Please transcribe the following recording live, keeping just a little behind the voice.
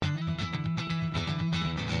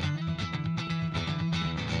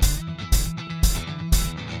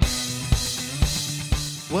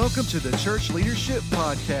Welcome to the Church Leadership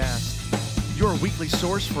Podcast, your weekly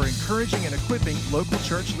source for encouraging and equipping local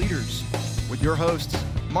church leaders, with your hosts,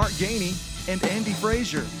 Mark Gainey and Andy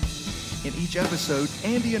Frazier. In each episode,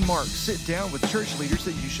 Andy and Mark sit down with church leaders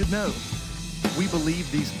that you should know. We believe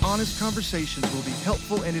these honest conversations will be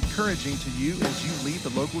helpful and encouraging to you as you lead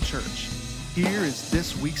the local church. Here is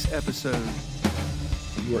this week's episode.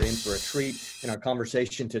 You are in for a treat in our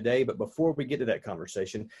conversation today, but before we get to that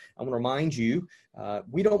conversation, I want to remind you,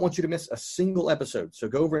 we don't want you to miss a single episode. So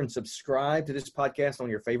go over and subscribe to this podcast on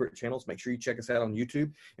your favorite channels. Make sure you check us out on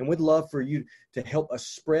YouTube, and we'd love for you to help us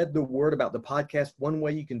spread the word about the podcast. One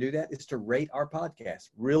way you can do that is to rate our podcast.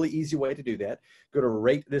 Really easy way to do that. Go to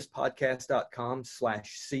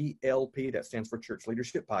ratethispodcast.com/CLP. That stands for Church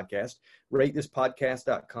Leadership Podcast.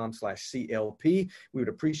 Ratethispodcast.com/CLP. We would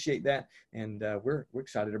appreciate that, and we're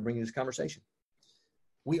excited to bring you this conversation.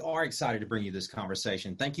 We are excited to bring you this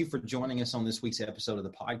conversation. Thank you for joining us on this week's episode of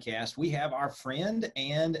the podcast. We have our friend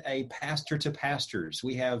and a pastor to pastors.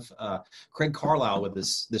 We have Craig Carlisle with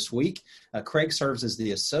us this week. Craig serves as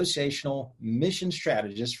the associational mission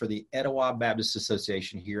strategist for the Etowah Baptist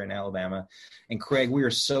Association here in Alabama. And Craig, we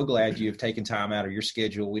are so glad you have taken time out of your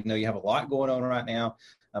schedule. We know you have a lot going on right now,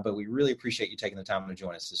 but we really appreciate you taking the time to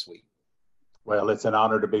join us this week. Well, it's an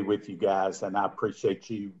honor to be with you guys, and I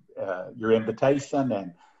appreciate you, your invitation,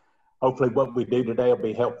 and hopefully what we do today will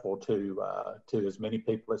be helpful to as many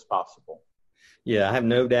people as possible. Yeah, I have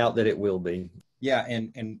no doubt that it will be. Yeah,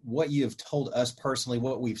 and what you have told us personally,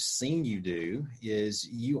 what we've seen you do is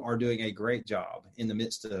you are doing a great job in the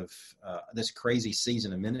midst of this crazy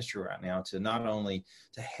season of ministry right now to not only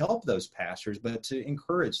to help those pastors, but to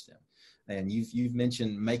encourage them. And you've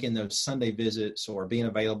mentioned making those Sunday visits or being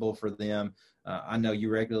available for them. I know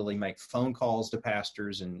you regularly make phone calls to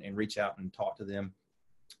pastors and reach out and talk to them.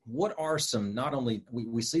 What are some, not only,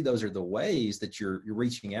 we see those are the ways that you're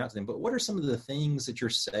reaching out to them, but what are some of the things that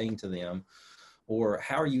you're saying to them, or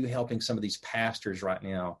how are you helping some of these pastors right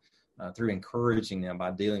now through encouraging them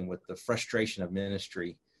by dealing with the frustration of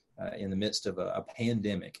ministry in the midst of a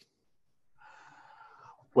pandemic?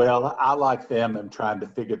 Well, I, like them, am trying to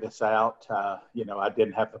figure this out. I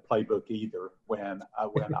didn't have the playbook either when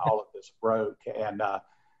all of this broke.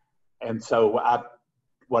 And so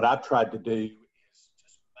what I've tried to do is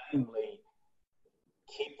just mainly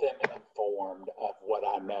keep them informed of what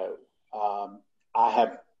I know. I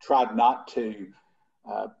have tried not to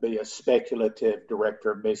be a speculative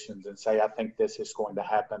director of missions and say, I think this is going to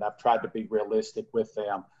happen. I've tried to be realistic with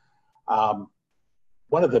them.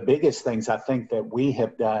 One of the biggest things I think that we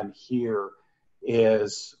have done here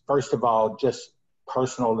is, first of all, just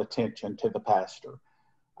personal attention to the pastor.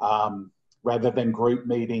 Rather than group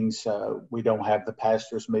meetings, we don't have the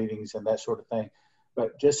pastors' meetings and that sort of thing,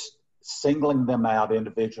 but just singling them out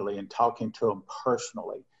individually and talking to them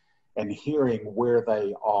personally and hearing where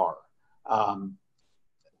they are.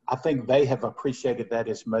 I think they have appreciated that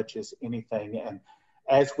as much as anything. And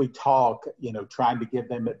as we talk, trying to give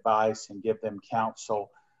them advice and give them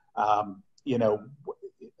counsel,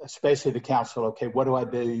 especially the counsel, okay, what do I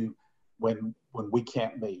do when we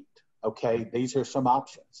can't meet? Okay, these are some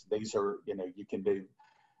options. These are, you can do,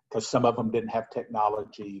 because some of them didn't have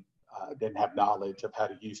technology, didn't have knowledge of how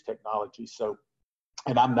to use technology. So,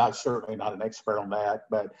 and I'm certainly not an expert on that,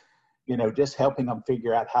 but, just helping them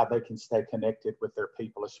figure out how they can stay connected with their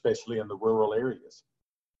people, especially in the rural areas.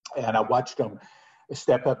 And I watched them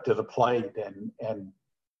step up to the plate, and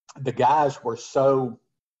the guys were so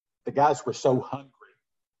hungry.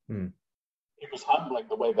 It was humbling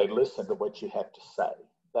the way they listened to what you have to say.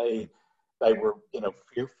 They were,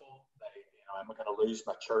 fearful. Am I going to lose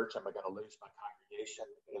my church? Am I going to lose my congregation?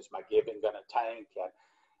 Is my giving going to tank? And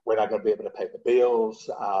we're not going to be able to pay the bills.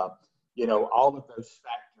 All of those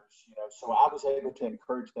factors. So I was able to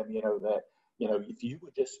encourage them. That if you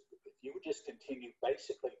would just continue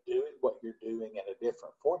basically doing what you're doing in a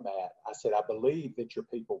different format, I said, I believe that your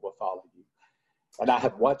people will follow you. And I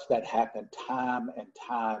have watched that happen time and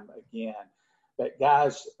time again. But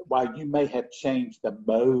guys, while you may have changed the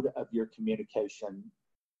mode of your communication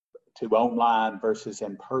to online versus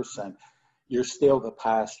in person, you're still the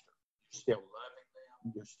pastor. You're still loving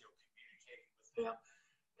them. You're still communicating with them.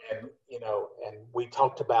 And we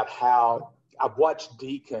talked about how I've watched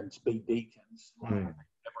deacons be deacons like they never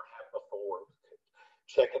have before,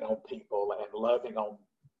 checking on people and loving on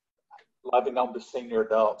the senior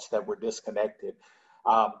adults that were disconnected.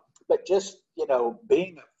 But just,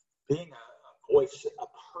 being a voice, a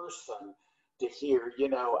person to hear,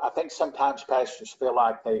 I think sometimes pastors feel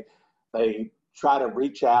like they try to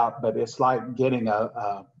reach out, but it's like getting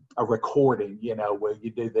a recording, where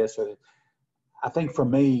you do this. Or I think for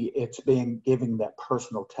me, it's been giving that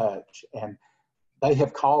personal touch, and they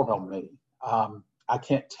have called on me. I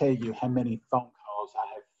can't tell you how many phone calls I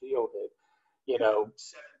have fielded, 7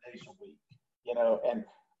 days a week, and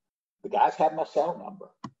the guys have my cell number.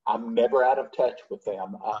 I'm never out of touch with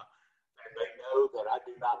them. And they know that I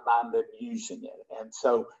do not mind them using it. And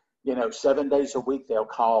so, 7 days a week they'll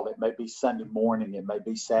call. It may be Sunday morning, it may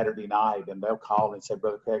be Saturday night, and they'll call and say,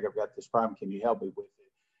 Brother Craig, I've got this problem. Can you help me with it?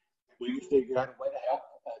 We figure out a way to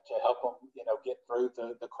help them, get through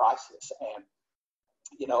the crisis. And,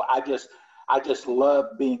 I just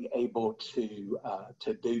love being able to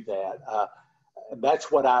do that. And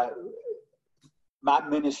that's what my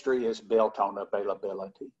ministry is built on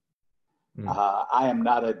availability. I am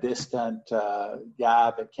not a distant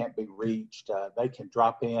guy that can't be reached. They can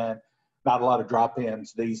drop in. Not a lot of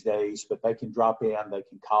drop-ins these days, but they can drop in. They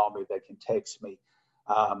can call me. They can text me,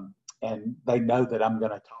 and they know that I'm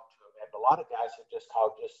going to talk to them. And a lot of guys have just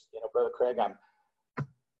called, Brother Craig, I'm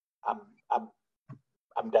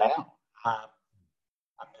down.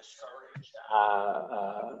 I'm discouraged.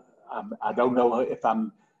 I don't know if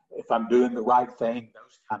I'm doing the right thing.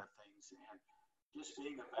 Those kind of things, and just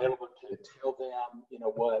being available to tell them, and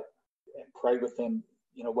pray with them.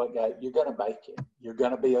 God, you're going to make it. You're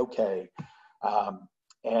going to be okay.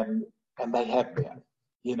 And they have been.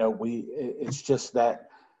 It's just that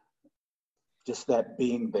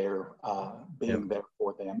being there, there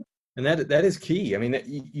for them. And that is key. I mean,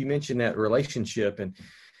 you mentioned that relationship, and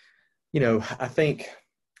I think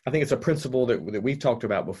it's a principle that we've talked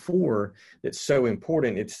about before that's so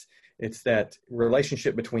important. It's that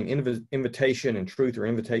relationship between invitation and truth, or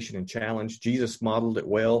invitation and challenge. Jesus modeled it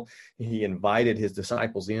well. He invited his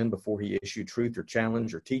disciples in before he issued truth or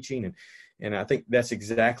challenge or teaching. And I think that's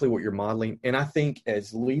exactly what you're modeling. And I think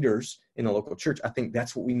as leaders in the local church, I think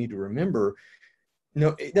that's what we need to remember.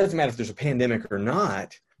 It doesn't matter if there's a pandemic or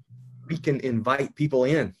not. We can invite people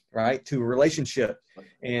in, right, to a relationship.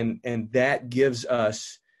 And that gives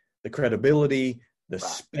us the credibility, the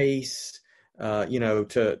space,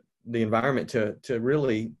 to the environment to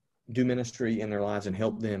really do ministry in their lives and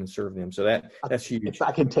help them and serve them. So that's huge. If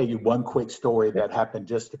I can tell you one quick story that happened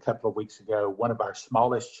just a couple of weeks ago, one of our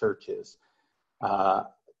smallest churches,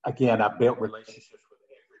 again, I built relationships with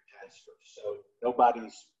every pastor. So nobody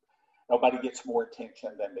gets more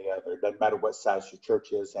attention than the other. It doesn't matter what size your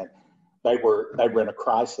church is. And they were in a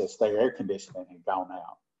crisis. Their air conditioning had gone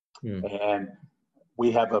out. And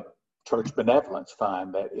we have a church benevolence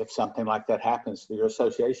fund that if something like that happens, your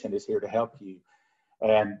association is here to help you.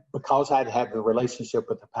 And because I'd had the relationship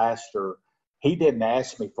with the pastor, he didn't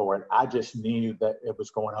ask me for it. I just knew that it was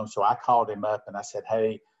going on. So I called him up and I said,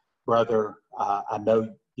 hey, brother, I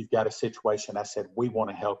know you've got a situation. I said, we want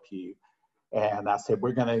to help you. And I said,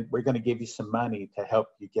 we're gonna give you some money to help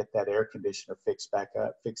you get that air conditioner fixed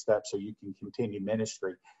up so you can continue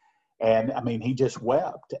ministry. And I mean, he just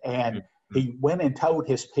wept. And he went and told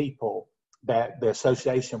his people that the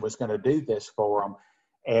association was going to do this for him.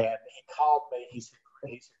 And he called me. He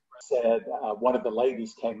said, one of the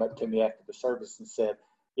ladies came up to me after the service and said,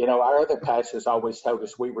 our other pastors always told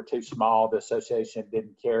us we were too small. The association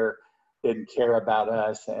didn't care about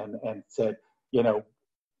us, and said, we're so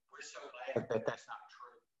glad that that's not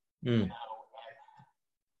true.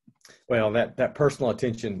 Well, that personal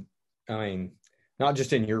attention, I mean, not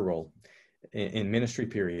just in your role, in ministry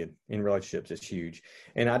period, in relationships, is huge.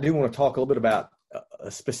 And I do want to talk a little bit about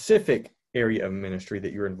a specific area of ministry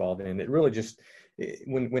that you're involved in. It really just,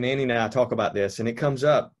 when Andy and I talk about this, and it comes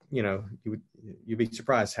up, you'd be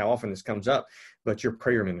surprised how often this comes up, but your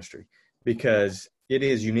prayer ministry, because it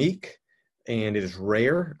is unique and it is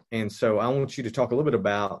rare. And so I want you to talk a little bit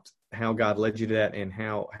about how God led you to that and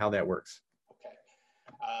how that works. Okay.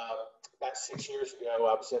 About 6 years ago,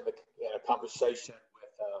 I was in a conversation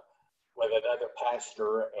with another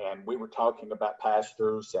pastor, and we were talking about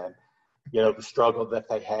pastors and, the struggle that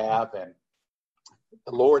they have. And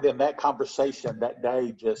the Lord in that conversation that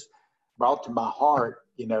day just brought to my heart,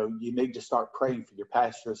 you need to start praying for your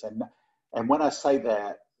pastors. And when I say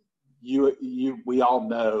that, we all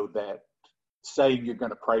know that saying you're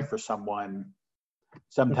going to pray for someone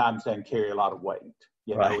sometimes doesn't carry a lot of weight.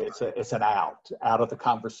 It's an out of the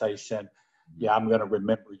conversation. Yeah, I'm going to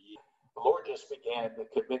remember you. The Lord just began to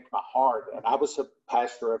convict my heart. And I was a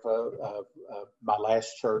pastor of my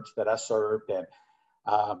last church that I served. And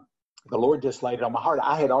the Lord just laid it on my heart.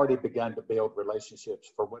 I had already begun to build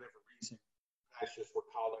relationships. For whatever reason, pastors were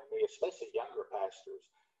calling me, especially younger pastors,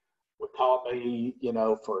 would call me,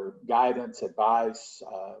 for guidance, advice.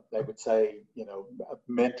 They would say,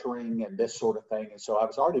 mentoring and this sort of thing. And so I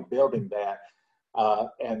was already building that.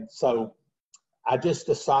 And so I just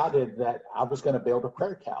decided that I was going to build a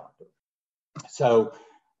prayer calendar. So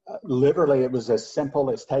literally, it was as simple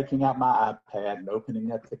as taking out my iPad and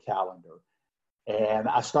opening up the calendar. And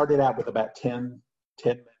I started out with about 10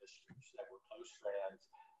 ministers that were close friends,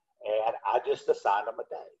 and I just assigned them a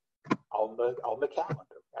day on the calendar.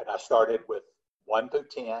 And I started with 1 through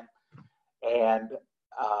 10, and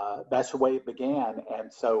that's the way it began.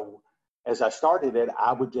 And so as I started it,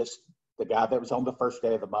 I would the guy that was on the first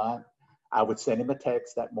day of the month, I would send him a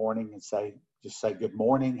text that morning and say, good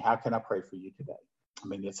morning, how can I pray for you today? I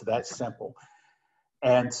mean, it's that simple.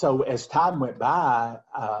 And so as time went by,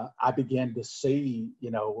 I began to see,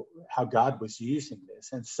 how God was using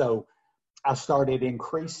this. And so I started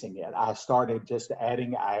increasing it. I started just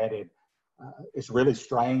adding, it's really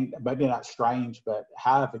strange, maybe not strange, but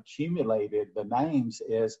how I've accumulated the names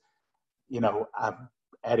is, I've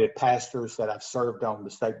added pastors that I've served on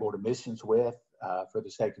the State Board of Missions with, for the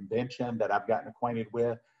state convention that I've gotten acquainted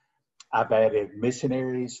with. I've added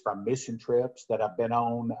missionaries from mission trips that I've been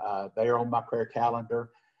on. They're on my prayer calendar.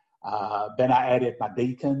 Then I added my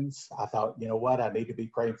deacons. I thought, I need to be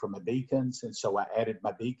praying for my deacons. And so I added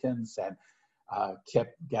my deacons and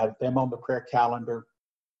got them on the prayer calendar.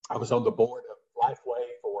 I was on the board of Lifeway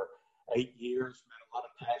for 8 years. Met a lot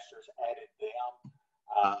of pastors, added them.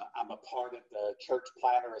 I'm a part of the church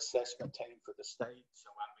planner assessment team for the state. So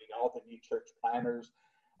I meet all the new church planners.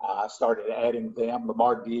 I started adding them.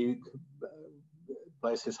 Lamar Duke,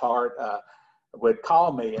 bless his heart, would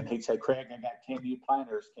call me and he'd say, Craig, I got 10 new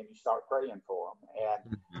planners. Can you start praying for them?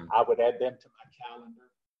 And I would add them to my calendar.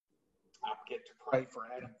 I would get to pray for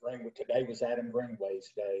Adam Greenway. Today was Adam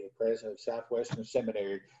Greenway's day, president of Southwestern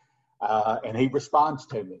Seminary. And he responds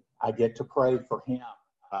to me. I get to pray for him.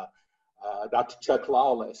 Dr. Chuck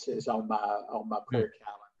Lawless is on my prayer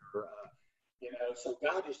calendar. So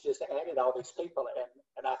God has just added all these people.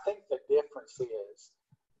 And I think the difference is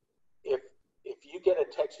if you get a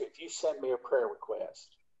text, if you send me a prayer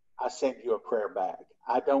request, I send you a prayer back.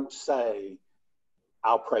 I don't say,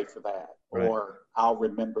 I'll pray for that, right, or I'll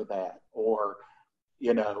remember that, or,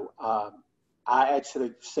 I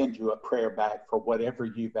actually send you a prayer back for whatever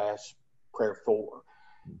you've asked prayer for.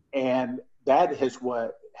 And that is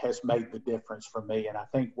what has made the difference for me. And I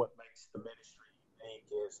think what makes the ministry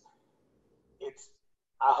unique is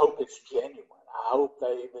I hope it's genuine. I hope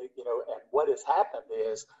they and what has happened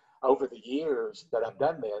is over the years that I've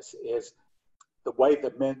done this is the way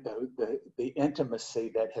the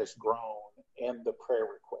intimacy that has grown in the prayer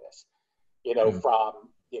requests, from,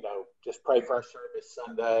 just pray for our service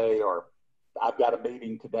Sunday, or I've got a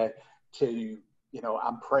meeting today, to,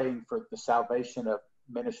 I'm praying for the salvation of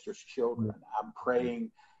ministers' children. I'm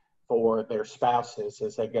praying for their spouses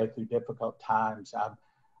as they go through difficult times.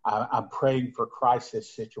 I'm praying for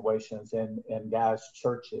crisis situations in guys'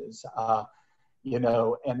 churches, and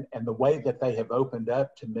the way that they have opened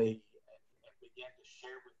up to me and began to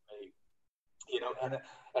share with me,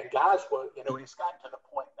 and guys will, it's gotten to the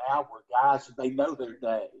point now where guys, they know their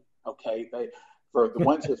day, okay? For the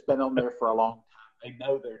ones that's been on there for a long time, they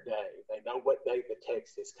know their day. They know what day the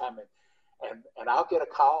text is coming. And I'll get a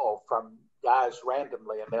call from guys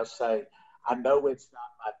randomly, and they'll say, I know it's not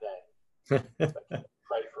my day, but can you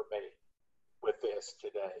pray for me with this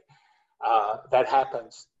today? That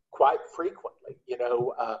happens quite frequently.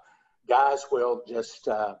 Guys will just,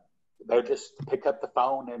 they'll just pick up the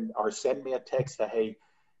phone or send me a text that, hey,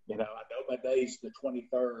 I know my day's the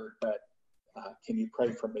 23rd, but can you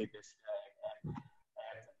pray for me this day?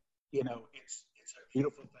 And it's a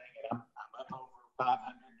beautiful thing. And I'm up over 500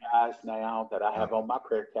 guys now that I have on my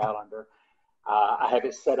prayer calendar. I have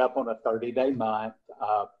it set up on a 30-day month.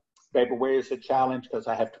 February is a challenge because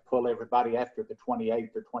I have to pull everybody after the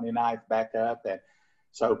 28th or 29th back up. And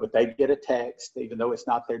so, but they get a text, even though it's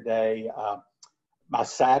not their day. My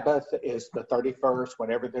Sabbath is the 31st.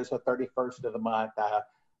 Whenever there's a 31st of the month,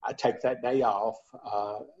 I take that day off.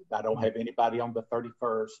 I don't have anybody on the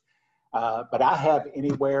 31st. But I have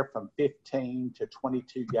anywhere from 15 to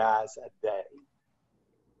 22 guys a day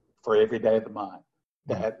for every day of the month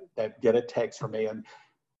that get a text from me. And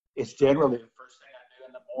it's generally the first thing I do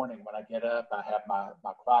in the morning when I get up. I have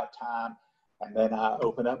my quiet time, and then I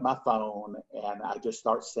open up my phone and I just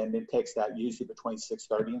start sending texts out, usually between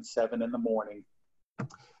 6:30 and 7 in the morning.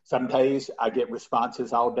 Some days I get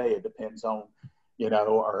responses all day. It depends on,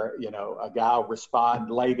 a guy will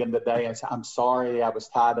respond late in the day and say, I'm sorry, I was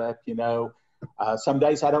tied up, Some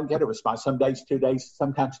days I don't get a response. Sometimes 2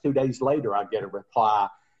 days later I get a reply,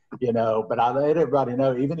 but I let everybody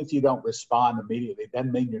know, even if you don't respond immediately, it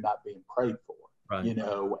doesn't mean you're not being prayed for, right. And there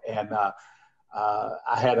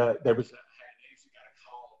was an agency got a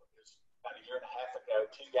call was about a year and a half ago.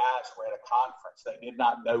 Two guys were at a conference. They did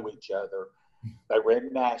not know each other. They were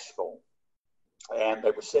in Nashville, and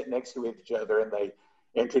they were sitting next to each other, and they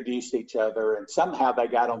introduced each other, and somehow they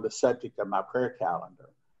got on the subject of my prayer calendar.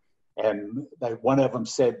 And one of them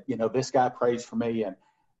said, this guy prays for me. And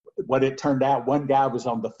what it turned out, one guy was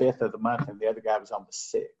on the 5th of the month and the other guy was on the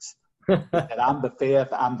 6th. And I'm the 5th,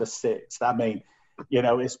 I'm the 6th. I mean,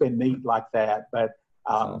 it's been neat like that. But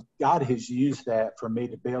God has used that for me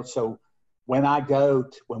to build. So when I go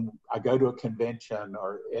to a convention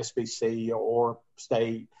or SBC or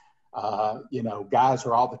state, guys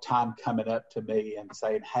are all the time coming up to me and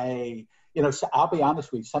saying, hey, so I'll be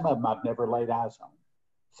honest with you, some of them I've never laid eyes on.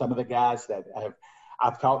 Some of the guys that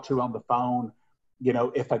I've talked to on the phone,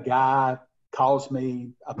 if a guy calls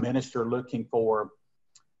me, a minister looking for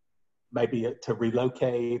maybe to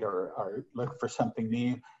relocate or look for something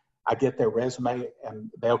new, I get their resume and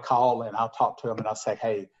they'll call and I'll talk to them and I'll say,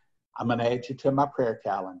 hey, I'm going to add you to my prayer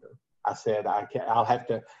calendar. I said, I'll have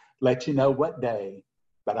to let you know what day,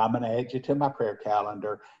 but I'm going to add you to my prayer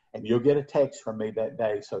calendar and you'll get a text from me that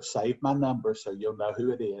day. So save my number so you'll know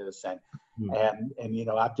who it is. And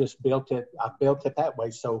I've just built it. I've built it that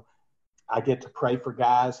way. So I get to pray for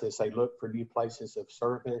guys as they look for new places of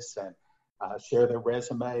service and share their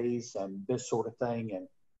resumes and this sort of thing. And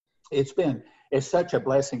it's such a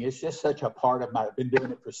blessing. It's just such a part of I've been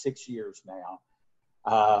doing it for 6 years now.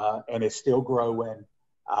 And it's still growing.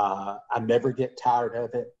 I never get tired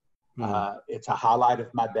of it. It's a highlight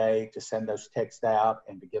of my day to send those texts out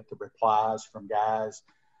and to get the replies from guys,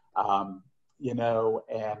 and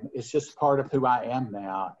it's just part of who I am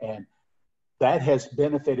now. And that has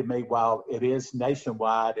benefited me while it is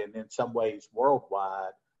nationwide and in some ways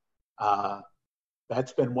worldwide.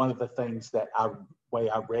 That's been one of the things that I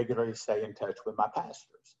regularly stay in touch with my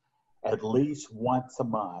pastors. At least once a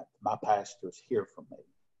month, my pastors hear from me.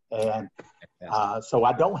 And so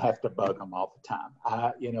I don't have to bug them all the time.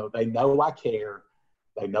 They know I care.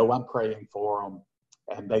 They know I'm praying for them.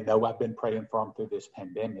 And they know I've been praying for them through this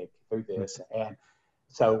pandemic, through this. And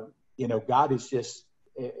so, God is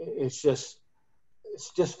it's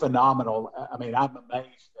just phenomenal. I mean, I'm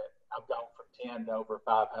amazed that I've gone from 10 to over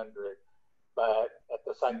 500. But at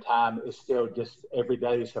the same time, it's still just every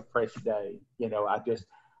day is a fresh day.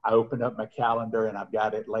 I open up my calendar and I've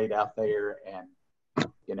got it laid out there and,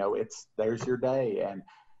 there's your day. And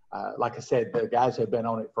like I said, the guys have been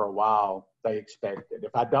on it for a while. They expect it.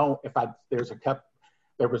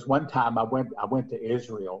 There was one time I went to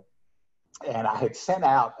Israel and I had sent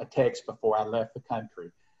out a text before I left the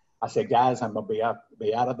country. I said, guys, I'm going to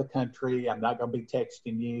be out of the country. I'm not going to be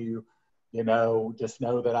texting you, just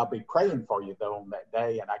know that I'll be praying for you though on that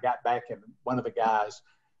day. And I got back and one of the guys,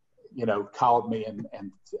 called me and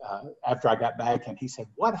after I got back and he said,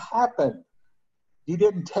 what happened? You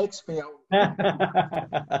didn't text me.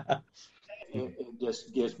 It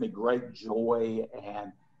just gives me great joy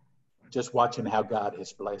and just watching how God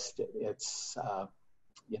has blessed it. It's a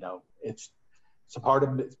part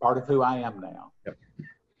of who I am now. Yep.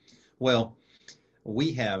 Well,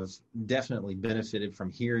 we have definitely benefited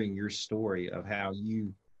from hearing your story of how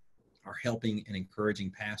you are helping and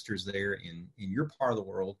encouraging pastors there in your part of the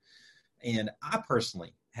world. And I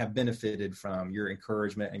personally have benefited from your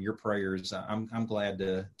encouragement and your prayers. I'm glad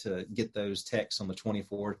to get those texts on the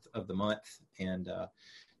 24th of the month. And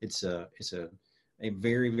it's a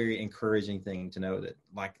very, very encouraging thing to know that,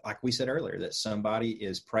 like we said earlier, that somebody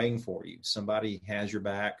is praying for you. Somebody has your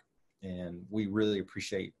back, and we really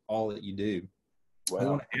appreciate all that you do. Well, I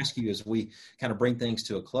want to ask you as we kind of bring things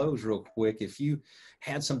to a close real quick, if you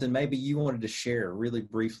had something maybe you wanted to share really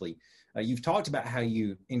briefly. You've talked about how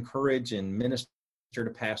you encourage and minister to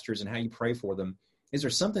pastors and how you pray for them. Is there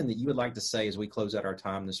something that you would like to say as we close out our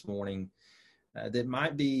time this morning that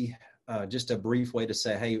might be just a brief way to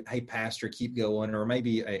say, hey, pastor, keep going, or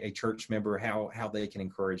maybe a church member, how they can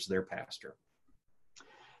encourage their pastor?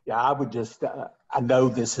 Yeah, I would just, I know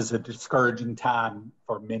this is a discouraging time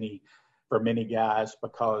for many guys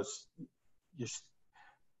because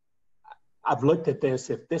I've looked at this.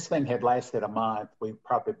 If this thing had lasted a month, we'd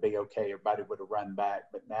probably be okay. Everybody would have run back.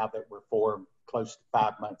 But now that we're close to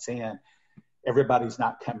 5 months in, everybody's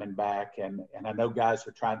not coming back. And I know guys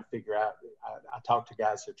are trying to figure out, I talk to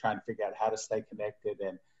guys that are trying to figure out how to stay connected.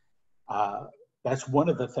 And that's one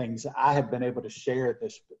of the things I have been able to share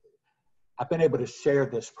this. I've been able to share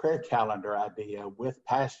this prayer calendar idea with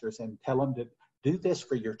pastors and tell them to do this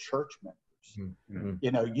for your church members.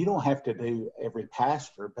 Mm-hmm. You don't have to do every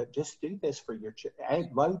pastor, but just do this for your church.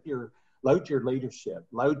 Load your leadership,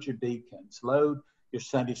 load your deacons, load your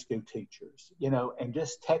Sunday school teachers, and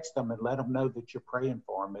just text them and let them know that you're praying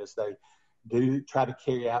for them as they try to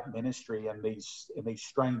carry out ministry in these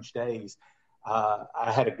strange days.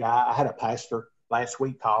 I had a pastor last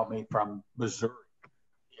week call me from Missouri.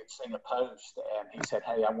 He had seen a post and he said,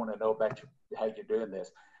 "Hey, I want to know about how you're doing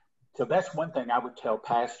this." So that's one thing I would tell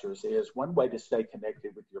pastors is one way to stay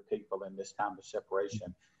connected with your people in this time of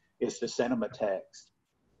separation is to send them a text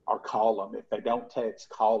or call them. If they don't text,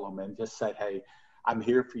 call them and just say, "Hey, I'm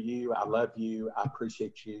here for you. I love you. I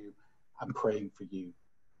appreciate you. I'm praying for you."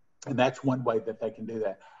 And that's one way that they can do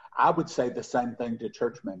that. I would say the same thing to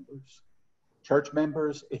church members. Church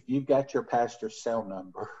members, if you've got your pastor's cell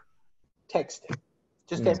number, text him.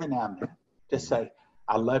 Just every now and then. Just say,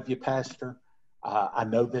 "I love you, Pastor. I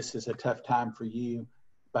know this is a tough time for you,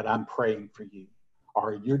 but I'm praying for you."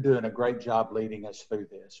 Or, "You're doing a great job leading us through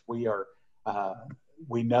this. We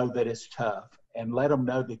know that it's tough." And let them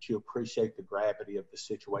know that you appreciate the gravity of the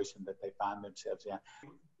situation that they find themselves in.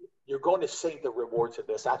 You're going to see the rewards of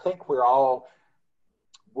this. I think we all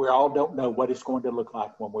don't know what it's going to look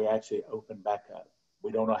like when we actually open back up.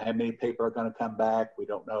 We don't know how many people are going to come back. We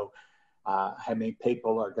don't know how many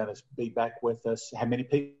people are going to be back with us, how many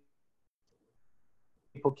people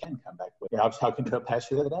can come back with us. I was talking to a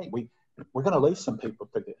pastor the other day. We're going to lose some people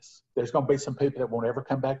for this. There's going to be some people that won't ever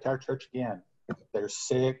come back to our church again. They're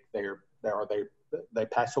sick. They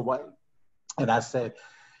pass away. And I said,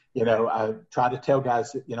 I try to tell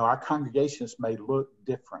guys that, our congregations may look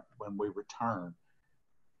different when we return,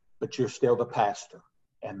 but you're still the pastor.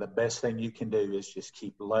 And the best thing you can do is just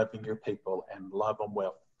keep loving your people and love them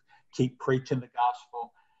well. Keep preaching the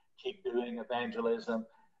gospel. Keep doing evangelism.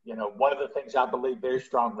 One of the things I believe very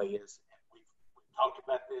strongly is, and we've talked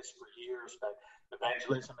about this for years, but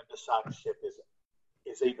evangelism and discipleship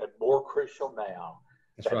is even more crucial now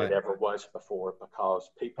than it ever was before, because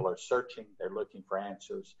people are searching, they're looking for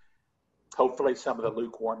answers. Hopefully some of the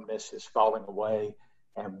lukewarmness is falling away,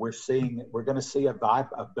 and we're going to see a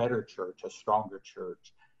better church, a stronger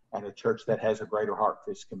church, and a church that has a greater heart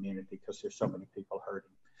for its community, because there's so many people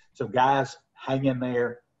hurting. So guys, hang in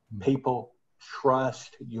there. People,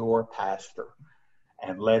 trust your pastor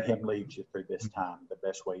and let him lead you through this time the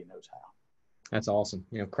best way he knows how. That's awesome.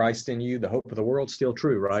 Christ in you, the hope of the world, still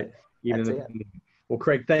true, right? That's it. Well,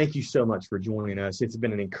 Craig, thank you so much for joining us. It's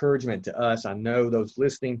been an encouragement to us. I know those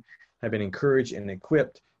listening have been encouraged and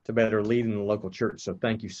equipped to better lead in the local church. So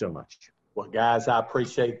thank you so much. Well, guys, I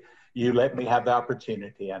appreciate you letting me have the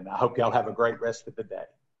opportunity, and I hope y'all have a great rest of the day.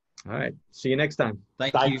 All right. See you next time.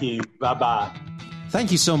 Thank you. Bye-bye.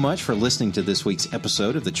 Thank you so much for listening to this week's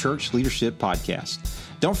episode of the Church Leadership Podcast.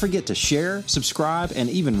 Don't forget to share, subscribe, and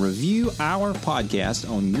even review our podcast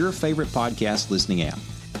on your favorite podcast listening app.